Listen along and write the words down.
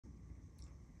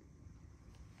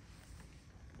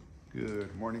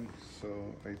Good morning.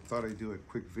 So I thought I'd do a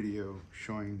quick video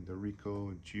showing the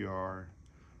Ricoh GR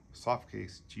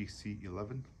softcase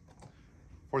GC-11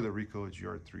 for the Ricoh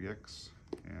GRiiix,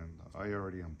 and I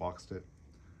already unboxed it.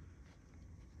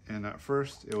 And at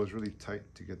first it was really tight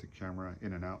to get the camera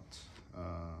in and out,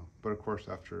 but of course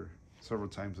after several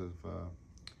times of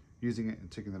using it and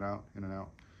taking it out, in and out,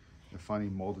 it finally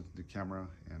molded the camera,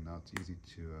 and now it's easy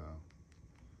to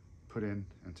put in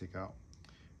and take out.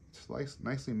 It's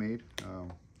nicely made,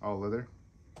 all leather.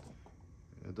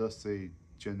 It does say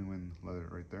genuine leather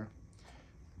right there.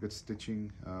 Good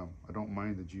stitching. I don't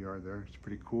mind the GR there. It's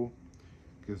pretty cool.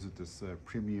 Gives it this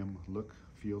premium look,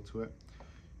 feel to it.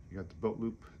 You got the belt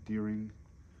loop, D-ring,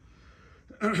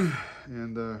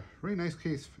 and really nice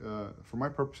case. For my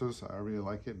purposes, I really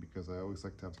like it because I always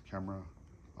like to have the camera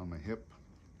on my hip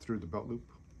through the belt loop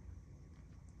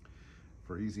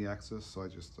for easy access. So I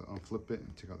just unflip it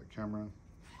and take out the camera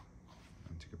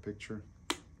and take a picture.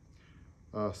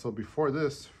 So before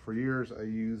this, for years, I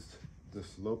used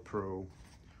this Low Pro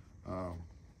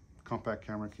compact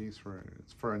camera case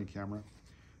it's for any camera,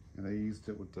 and I used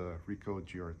it with the Ricoh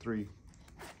GR3.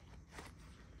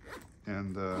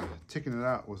 And taking it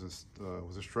out was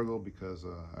a struggle because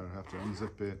I'd have to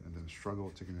unzip it and then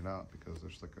struggle taking it out because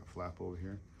there's like a flap over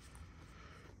here.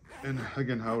 And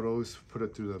again, I would always put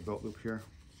it through the belt loop here.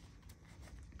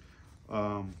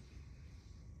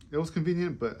 It was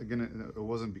convenient, but again, it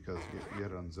wasn't because you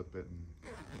had to unzip it,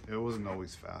 and it wasn't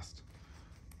always fast.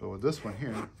 But with this one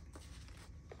here,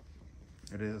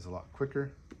 it is a lot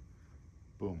quicker.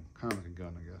 Boom, kind of like a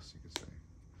gun, I guess you could say.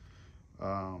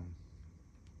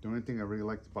 The only thing I really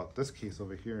liked about this case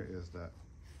over here is that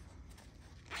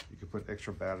you can put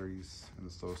extra batteries in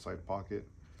this little side pocket,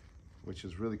 which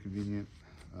is really convenient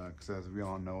because as we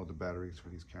all know, the batteries for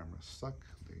these cameras suck.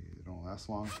 They don't last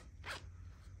long.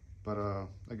 But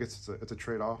I guess it's a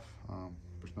trade-off.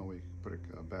 There's no way you can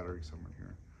put a battery somewhere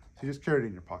here. So you just carry it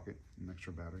in your pocket, an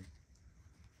extra battery.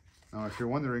 Now, if you're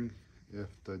wondering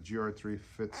if the GR3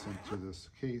 fits into this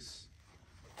case,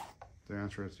 the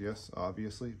answer is yes,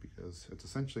 obviously, because it's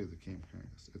essentially the same camera.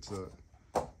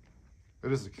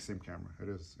 It is the same camera. It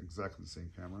is exactly the same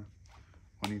camera,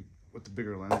 only with the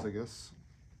bigger lens, I guess.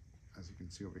 As you can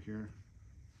see over here,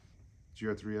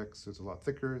 GR3X is a lot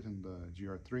thicker than the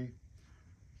GR3.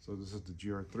 So this is the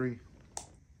GR3,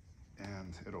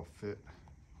 and it'll fit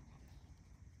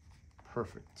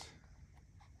perfect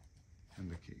in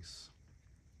the case,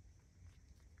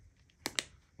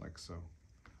 like so.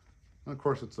 And of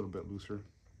course, it's a little bit looser,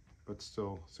 but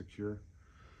still secure.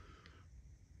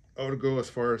 I would go as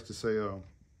far as to say,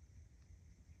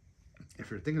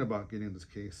 if you're thinking about getting this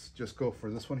case, just go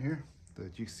for this one here, the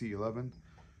GC-11,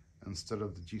 instead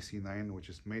of the GC-9, which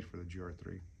is made for the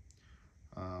GR3.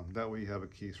 That way you have a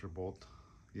case for both.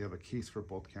 You have a case for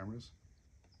both cameras.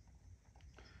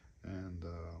 And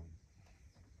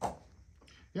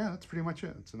yeah, that's pretty much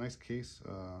it. It's a nice case.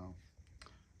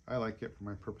 I like it for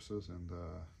my purposes, and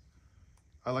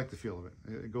I like the feel of it.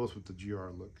 It goes with the GR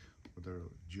look, with the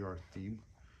GR theme.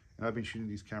 And I've been shooting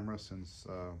these cameras since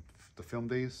the film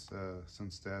days,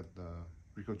 since that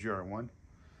Ricoh GR1,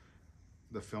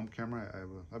 the film camera.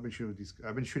 I've been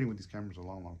shooting with these cameras a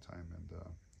long time, and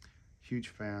huge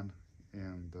fan,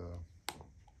 and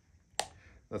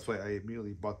that's why I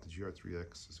immediately bought the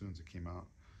GR3X as soon as it came out,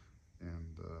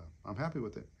 and I'm happy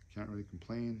with it. Can't really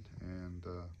complain, and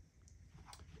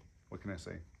what can I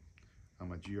say?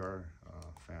 I'm a GR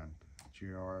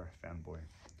fanboy.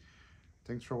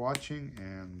 Thanks for watching,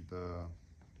 and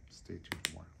stay tuned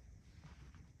for more.